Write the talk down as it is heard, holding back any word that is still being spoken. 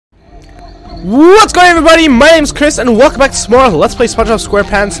What's going on, everybody? My name's Chris, and welcome back to some more Let's Play SpongeBob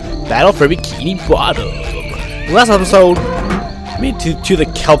SquarePants Battle for Bikini Bottom. In the last episode, we made to the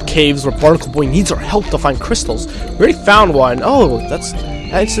kelp caves where Barnacle Boy needs our help to find crystals. We already found one. Oh, that's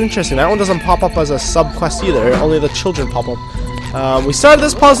interesting. That one doesn't pop up as a sub-quest either. Only the children pop up. We started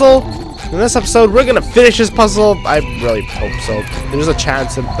this puzzle. In this episode, we're gonna finish this puzzle. I really hope so. There's a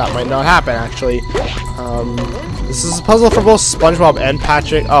chance that might not happen, actually. This is a puzzle for both SpongeBob and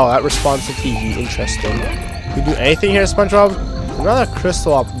Patrick. Oh, that responds to TV. Interesting. Can we do anything here, SpongeBob? Another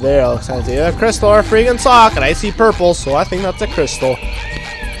crystal up there. Looks like it's either a crystal or a freaking sock, and I see purple, so I think that's a crystal.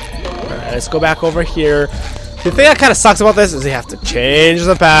 Alright, let's go back over here. The thing that kind of sucks about this is you have to change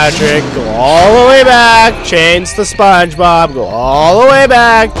the Patrick, go all the way back, change the SpongeBob, go all the way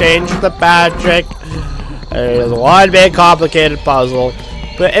back, change the Patrick. There's one big complicated puzzle.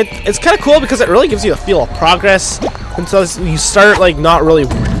 But it's kind of cool because it really gives you a feel of progress until you start like not really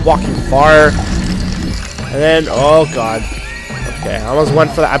walking far. And then, oh god. Okay, I almost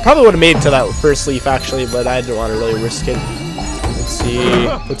went for that. I probably would have made it to that first leaf actually, but I didn't want to really risk it. Let's see.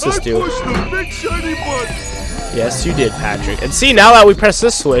 What's this do? Yes, you did, Patrick. And see, now that we press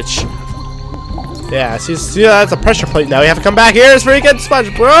this switch. Yeah, see that's a pressure plate now. We have to come back here. It's freaking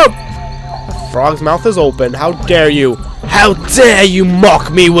SpongeBob. The frog's mouth is open. How dare you? How dare you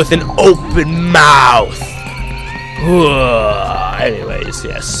mock me with an open mouth? Anyways,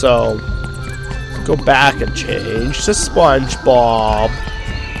 yes, so let's go back and change to SpongeBob.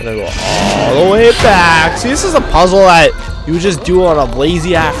 And then go all the way back. See, this is a puzzle that you would just do on a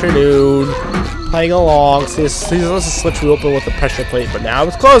lazy afternoon, playing along. See, this is a switch we open with the pressure plate, but now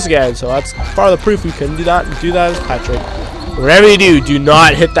it's closed again, so that's part of the proof we can do that as Patrick. Whatever you do, do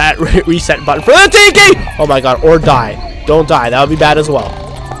not hit that reset button for the tiki! Oh my god, or die. Don't die, that would be bad as well.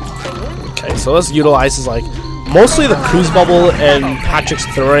 Okay, so this utilizes like mostly the cruise bubble and Patrick's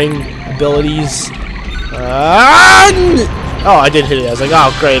throwing abilities. Oh, I did hit it. I was like,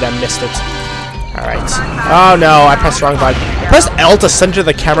 oh great, I missed it. Alright. Oh no, I pressed the wrong button. I pressed L to center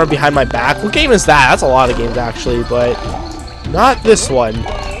the camera behind my back. What game is that? That's a lot of games actually, but not this one.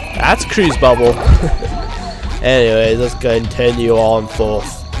 That's cruise bubble. Anyways, let's continue on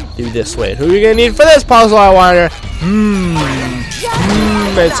forth. Do this way. Who are we gonna need for this puzzle, I wonder?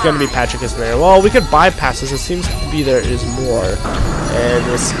 It's gonna be Patrick, isn't there? Well, we could bypass this. It seems to be there is more. And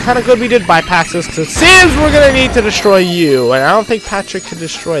it's kind of good we did bypass this because it seems we're gonna need to destroy you. And I don't think Patrick can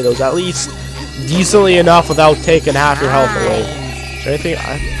destroy those, at least decently enough without taking half your health away. Is there anything?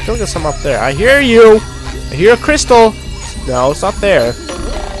 I feel like there's some up there. I hear you. I hear a crystal. No, it's not there.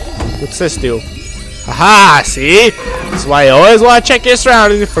 What's this do? Haha, see? That's why you always want to check your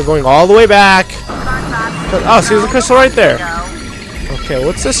surroundings if we're going all the way back. Oh, see, there's a crystal right there. Okay,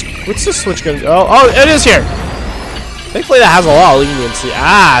 what's this switch gonna do? Oh, it is here. Thankfully, that has a lot of leniency.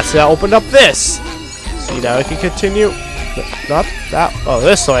 Ah, see, that opened up this. See, now we can continue. Not that. Oh,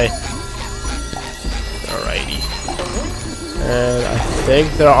 this way. Alrighty. And I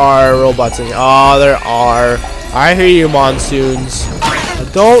think there are robots in here. Oh, there are. I hear you, monsoons. I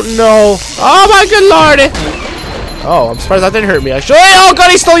don't know. Oh my good lord! Oh, I'm surprised that didn't hurt me. Actually, oh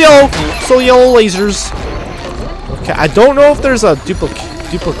god, he's still yellow. Still yellow lasers. Okay, I don't know if there's a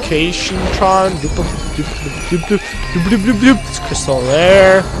duplication tron. This crystal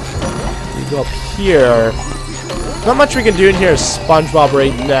there. We go up here. Not much we can do in here as SpongeBob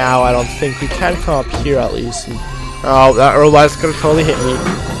right now. I don't think we can come up here at least. Oh, that robot's gonna totally hit me.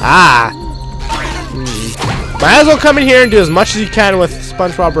 Ah. Might as well come in here and do as much as you can with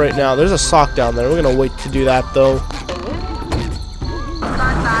SpongeBob right now. There's a sock down there. We're gonna wait to do that though.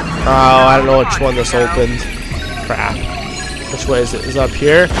 Oh, I don't know which one this opened. Crap. Which way is it? Is it up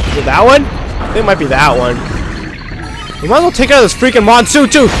here? Is it that one? I think it might be that one. We might as well take out this freaking monsoon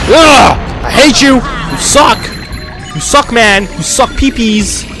too. Ugh! I hate you! You suck! You suck, man! You suck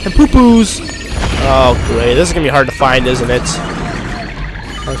pee-pees and poo-poos! Oh, great. This is gonna be hard to find, isn't it?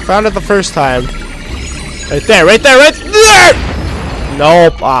 I found it the first time. Right there, right there, right there!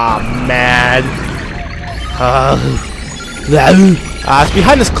 Nope. Aw, man. It's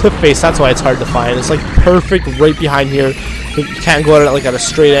behind this cliff face, that's why it's hard to find. It's like perfect right behind here. You can't go at it like at a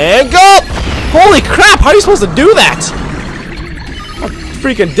straight angle. Holy crap, how are you supposed to do that? That's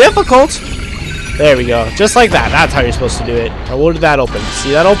freaking difficult. There we go. Just like that. That's how you're supposed to do it. Now, what did that open?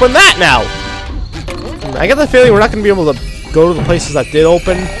 See, that opened that now. I get the feeling we're not going to be able to go to the places that did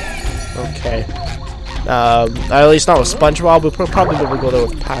open. Okay. At least not with SpongeBob. We'll probably be able to go there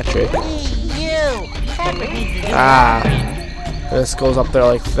with Patrick. Ah. This goes up there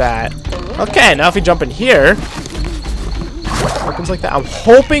like that. Okay, now if we jump in here, opens like that. I'm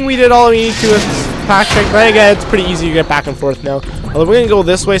hoping we did all we need to with Patrick, but again, it's pretty easy to get back and forth now. Although we're gonna go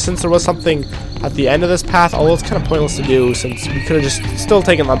this way since there was something at the end of this path. Although it's kind of pointless to do since we could have just still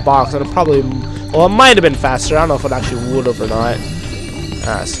taken that box and it probably, well, it might have been faster. I don't know if it actually would have or not.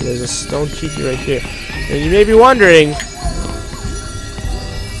 Ah, so there's a stone tiki right here. And you may be wondering,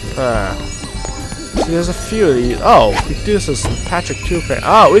 see, there's a few of these. Oh, we could do this as Patrick too.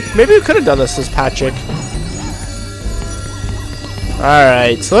 Oh, maybe we could have done this as Patrick.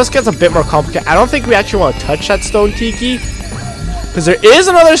 Alright, so this gets a bit more complicated. I don't think we actually want to touch that stone tiki. Because there is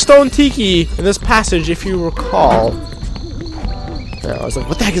another stone tiki in this passage, if you recall. Yeah, I was like,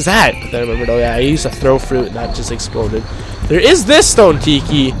 what the heck is that? But then I remembered, oh yeah, I used to throw fruit and that just exploded. There is this stone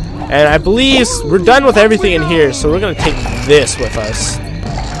tiki, and I believe we're done with everything in here, so we're going to take this with us.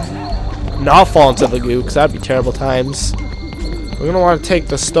 Not fall into the goo, because that'd be terrible times. We're going to want to take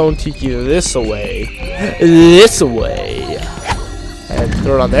the stone tiki this away. This away. And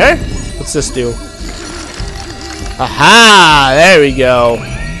throw it on there. What's this do? Aha! There we go.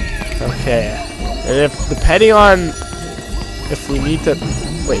 Okay. And if, depending on if we need to...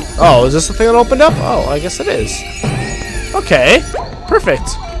 Wait. Oh, is this the thing that opened up? Oh, I guess it is. Okay.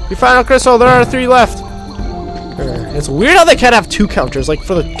 Perfect. We found out Crystal. There are 3 left. It's weird how they can't have 2 counters. Like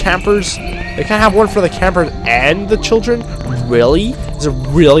for the campers, they can't have one for the campers and the children. Really? Is it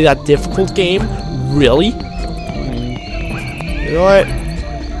really that difficult game? Really? You know what?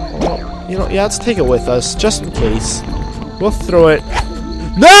 Well, you know, yeah, let's take it with us just in case. We'll throw it.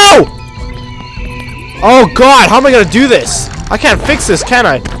 No! Oh God, how am I gonna do this? I can't fix this, can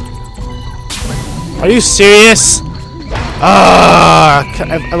I? Are you serious?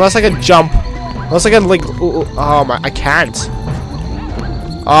 Unless I can jump. Unless I can, like, oh my, I can't.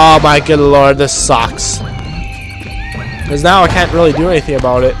 Oh my good lord, this sucks. Because now I can't really do anything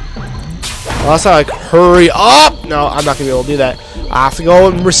about it. Unless I, like, hurry up. No, I'm not going to be able to do that. I have to go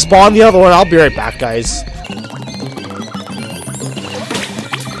and respawn the other one. I'll be right back, guys.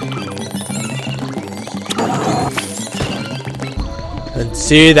 And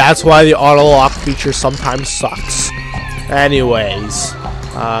see, that's why the auto lock feature sometimes sucks. Anyways,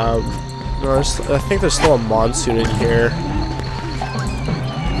 I think there's still a monsoon in here.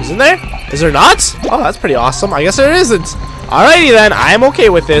 Isn't there? Is there not? Oh, that's pretty awesome. I guess there isn't. Alrighty then, I am okay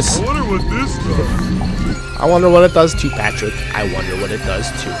with this. I wonder what this does. I wonder what it does too, Patrick. I wonder what it does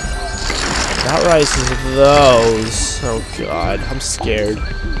too. That rises those. Oh God, I'm scared.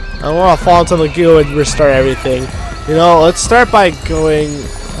 I don't want to fall into the goo and restart everything. You know, let's start by going...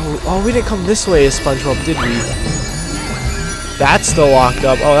 Oh, we didn't come this way as SpongeBob, did we? That's still locked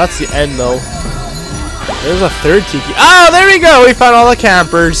up. Oh, that's the end, though. There's a 3rd tiki. Oh, there we go! We found all the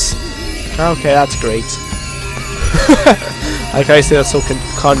campers. Okay, that's great. Like I say, that's so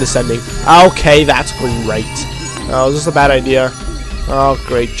condescending. Okay, that's great. Oh, is this a bad idea? Oh,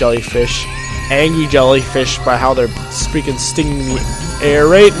 great, jellyfish. Angry jellyfish by how they're freaking stinging the air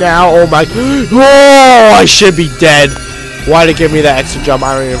right now. Oh my... Whoa! I should be dead. Why'd it give me that extra jump?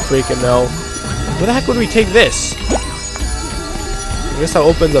 I don't even freaking know. Where the heck would we take this? I guess that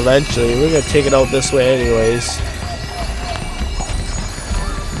opens eventually. We're gonna take it out this way anyways.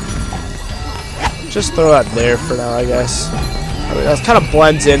 Just throw that there for now, I guess. I mean, that kind of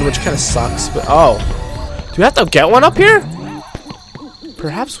blends in, which kind of sucks, but oh. Do we have to get one up here?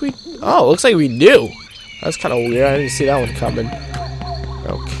 Perhaps we... Oh, looks like we do. That's kind of weird. I didn't see that one coming.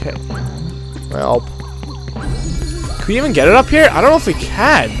 Okay. Well. Can we even get it up here? I don't know if we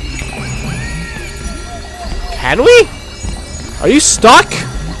can. Can we? Are you stuck?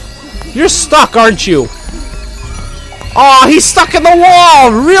 You're stuck, aren't you? Oh, he's stuck in the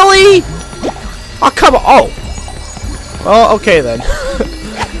wall! Really? Oh, come on. Oh. Well, okay then. I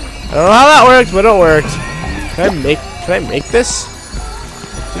don't know how that worked, but it worked. Can I make this?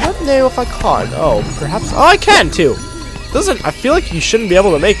 Do not know if I can. Oh, perhaps. Oh, I can too. Doesn't. I feel like you shouldn't be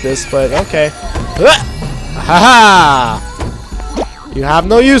able to make this, but okay. Haha! You have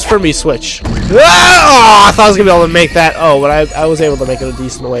no use for me, Switch. Oh, I thought I was gonna be able to make that. Oh, but I was able to make it a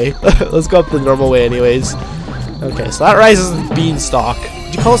decent way. Let's go up the normal way, anyways. Okay, so that rises the beanstalk.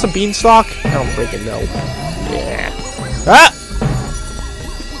 Did you call this a beanstalk? I don't freaking know. Yeah. Ah!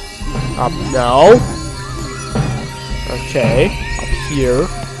 No. Okay. Up here.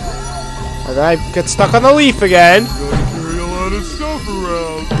 And then I get stuck on the leaf again. Carry a lot of stuff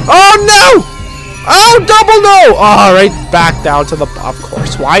around. Oh no! Oh, double no! Oh, right back down to the... Of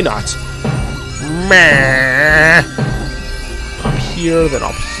course, why not? Meh. Up here, then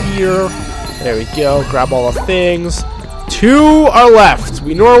up here. There we go. Grab all the things. 2 are left.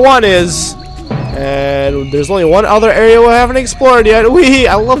 We know where 1 is. And there's only one other area we haven't explored yet.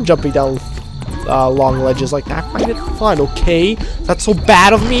 I love jumping down long ledges like that. I find it fun, okay? That's so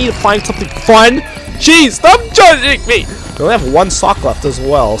bad of me to find something fun. Jeez, stop judging me. We only have one sock left as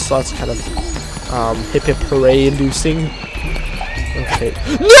well, so that's kind of hip hip hooray inducing. Okay.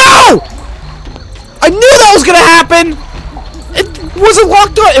 No! I knew that was gonna happen! It wasn't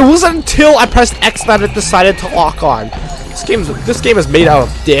locked on. It wasn't until I pressed X that it decided to lock on. This game is made out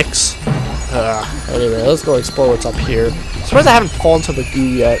of dicks. Anyway, let's go explore what's up here. I'm surprised I haven't fallen to the goo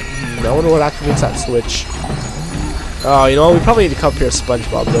yet. I wonder what activates that switch. Oh, you know what? We probably need to come up here as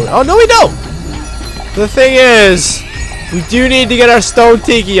SpongeBob, don't we? Oh, no, we don't! The thing is, we do need to get our stone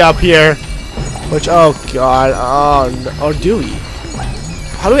tiki up here. Which, oh god, oh, no, or do we?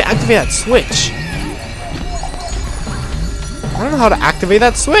 How do we activate that switch? I don't know how to activate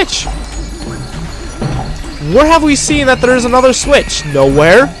that switch. Where have we seen that there's another switch?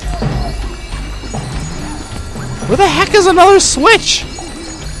 Nowhere. Where the heck is another switch?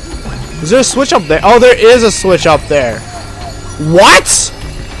 Is there a switch up there? Oh, there is a switch up there. What?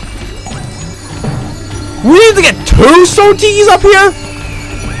 We need to get 2 stone tikis up here?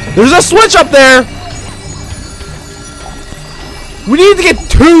 There's a switch up there. We need to get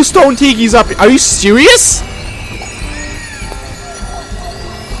 2 stone tikis up here. Are you serious?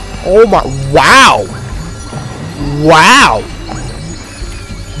 Oh my, wow. Wow.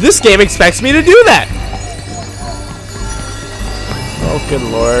 This game expects me to do that. Oh, good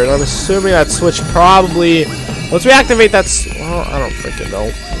lord. I'm assuming that switch probably... Once we activate that... Well, I don't freaking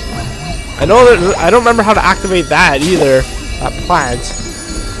know. I know that... I don't remember how to activate that either. That plant.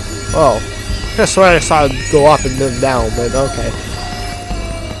 Oh. I could have sworn I saw it go up and then down, but okay.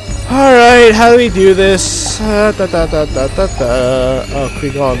 Alright, how do we do this? Oh, can we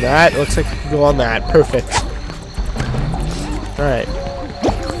go on that? Looks like we can go on that. Perfect. Alright.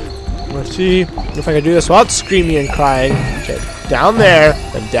 Let's see if I can do this without screaming and crying. Okay, down there,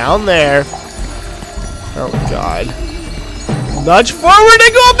 and down there. Oh god. Nudge forward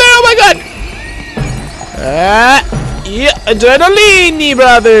and go up there, oh my god! Yeah, Adrenaline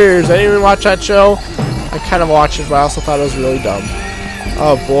Brothers! I didn't even watch that show. I kind of watched it, but I also thought it was really dumb.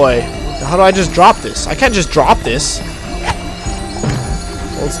 Oh boy. How do I just drop this? I can't just drop this.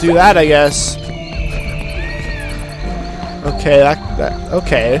 Let's do that, I guess. Okay,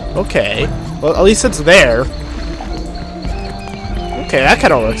 okay. Well, at least it's there. Okay, that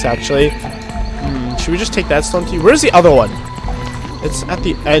kind of works, actually. Should we just take that stone tea? Where's the other one? It's at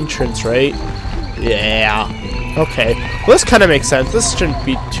the entrance, right? Yeah. Okay. Well, this kind of makes sense. This shouldn't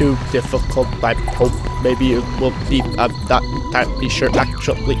be too difficult. I hope maybe it will be. I'm not entirely sure,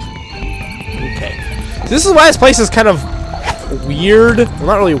 actually. Okay. So this is why this place is kind of weird. Well,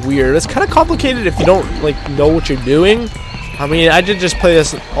 not really weird. It's kind of complicated if you don't, like, know what you're doing. I mean, I did just play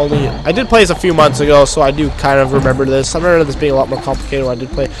this I did play this a few months ago, so I do kind of remember this. I remember this being a lot more complicated when I did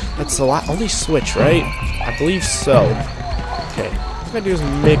play. That's a lot, only switch, right? I believe so. Okay. What I do is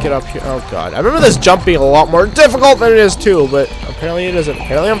make it up here. Oh god. I remember this jump being a lot more difficult than it is too, but apparently it isn't.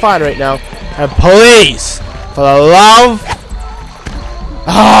 Apparently I'm fine right now. And please, for the love...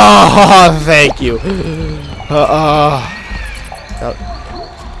 Oh, thank you.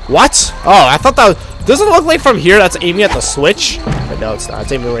 What? Oh, I thought that was... Doesn't it look like from here that's aiming at the switch? But no, it's not.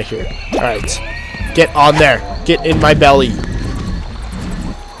 It's aiming right here. Alright. Get on there. Get in my belly.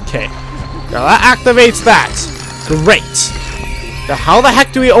 Okay. Now that activates that. Great. Now how the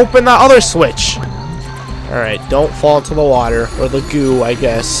heck do we open that other switch? Alright, don't fall into the water. Or the goo, I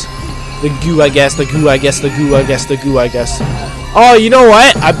guess. The goo, I guess. The goo, I guess. The goo, I guess. The goo, I guess. Oh, you know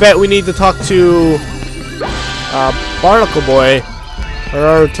what? I bet we need to talk to... Barnacle Boy. In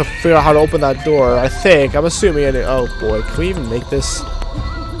order to figure out how to open that door, I think. I'm assuming it. Oh boy, can we even make this?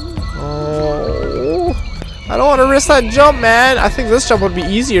 Oh, I don't want to risk that jump, man. I think this jump would be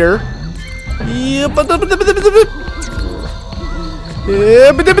easier. Oh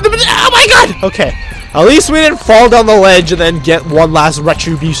my god! Okay, at least we didn't fall down the ledge and then get one last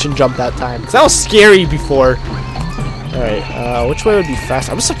retribution jump that time. Because that was scary before. Alright, which way would be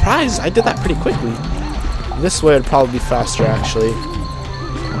faster? I'm surprised I did that pretty quickly. This way would probably be faster, actually.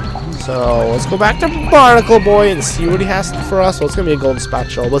 So let's go back to Barnacle Boy and see what he has for us. Well, it's gonna be a golden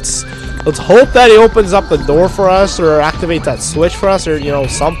spatula. Let's hope that he opens up the door for us or activates that switch for us or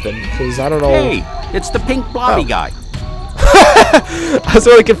something. Because I don't know. Hey, it's the pink blobby guy. I was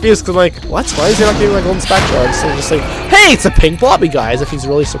really confused because I'm like, what? Why is he not giving my golden spatula? I'm just like, hey, it's a pink blobby guy, as if he's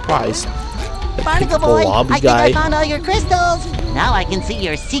really surprised. The Barnacle Boy, I think I found all your crystals. Now I can see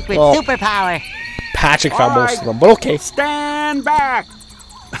your secret superpower. Patrick found most of them, but okay. Stand back.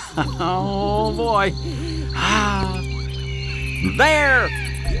 Oh boy. There.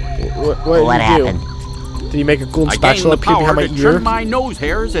 What happened? Did he make a golden spatula appear behind my ear? Trim my nose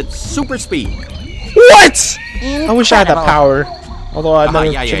hairs at super speed. What? Incredible. I wish I had that power. Although I've never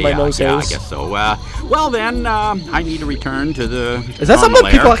yeah, trimmed my nose I hairs. guess so. Well then, I need to return to the. Is that something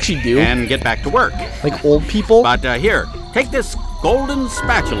lair people actually do? And get back to work. Like old people? But here, take this golden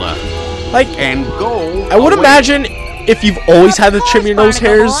spatula. Like, and go. I would away. imagine if you've always had to trim your nose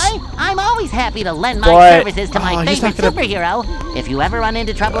hairs. Boy. I'm always happy to lend my But- services to my oh, he's favorite not gonna- superhero. If you ever run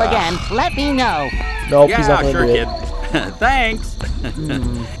into trouble again, let me know. Nope, Yeah, he's not gonna sure, do kid. it. Thanks.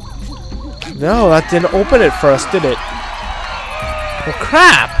 No, that didn't open it for us, did it? Oh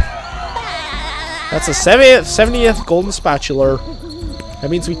crap! That's a 70th golden spatula. That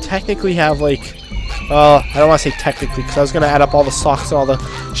means we technically have like, I don't want to say technically because I was gonna add up all the socks and all the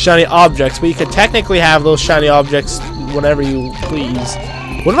shiny objects, but you could technically have those shiny objects whenever you please.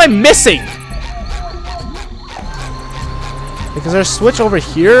 What am I missing? Like, is there a switch over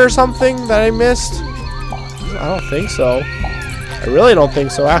here or something that I missed? I don't think so. I really don't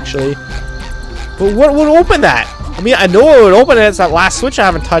think so, actually. But what would open that? I mean, I know what would open it. It's that last switch I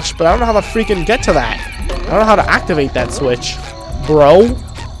haven't touched, but I don't know how to freaking get to that. I don't know how to activate that switch. Bro?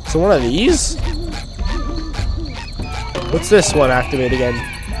 So one of these? What's this one activate again?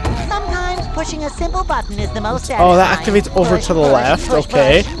 Sometimes pushing a simple button is the most Oh, that satisfying. activates over Push, to the push, left. push,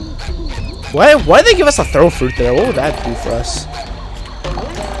 Okay. push. Why did they give us a throw fruit there? What would that do for us?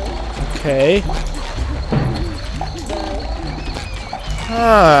 Okay.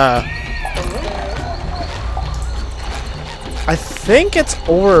 Huh. I think it's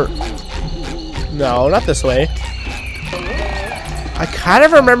over. No, not this way. I kind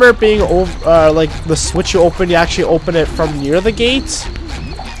of remember it being over, like the switch you open, you actually open it from near the gates.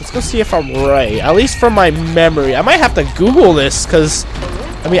 Let's go see if I'm right. At least from my memory. I might have to Google this because,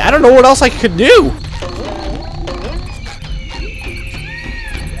 I mean, I don't know what else I could do.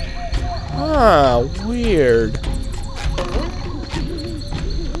 Huh, weird.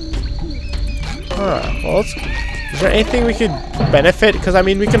 Huh, well, is there anything we could benefit? Because, I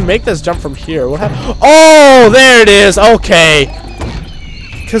mean, we can make this jump from here. What happened? Oh, there it is. Okay.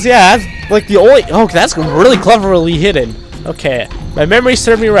 Because, yeah, that's like the only... Oh, that's really cleverly hidden. Okay. My memory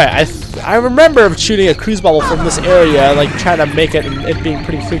served me right. I remember shooting a cruise bubble from this area, like, trying to make it, and it being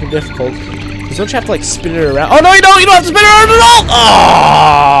pretty freaking difficult. Because don't you have to, like, spin it around? Oh, no, you don't! You don't have to spin it around at all!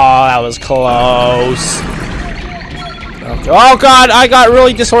 Oh, that was close. Okay. Oh, God, I got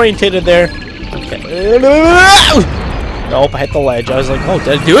really disorientated there. Okay. Nope, I hit the ledge. I was like, oh,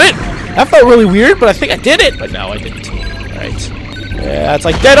 did I do it? That felt really weird, but I think I did it. But no, I didn't. Alright. Yeah, it's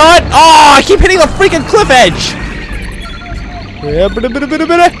like dead on. Oh, I keep hitting the freaking cliff edge. Ah,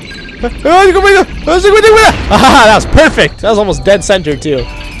 that was perfect. That was almost dead center, too.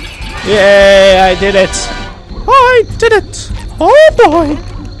 Yay, I did it. I did it. Oh, boy.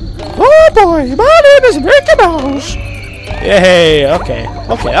 Oh, boy. My name is Mickey Mouse. Yay, okay.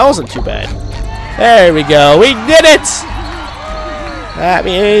 Okay, that wasn't too bad. There we go. We did it. That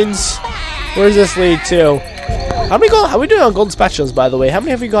means... Where's this lead to? How are we doing on golden spatulas, by the way? How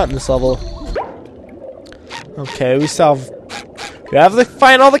many have we got in this level? Okay, we still have... We have to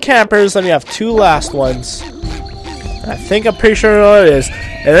find all the campers, then we have 2 last ones. I'm pretty sure what it is.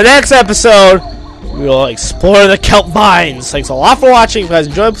 In the next episode, we will explore the kelp vines. Thanks a lot for watching. If you guys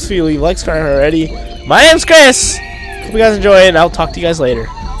enjoyed, please leave a like, subscribe already. My name's Chris. Hope you guys enjoy it, and I'll talk to you guys later.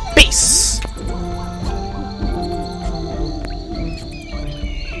 Peace!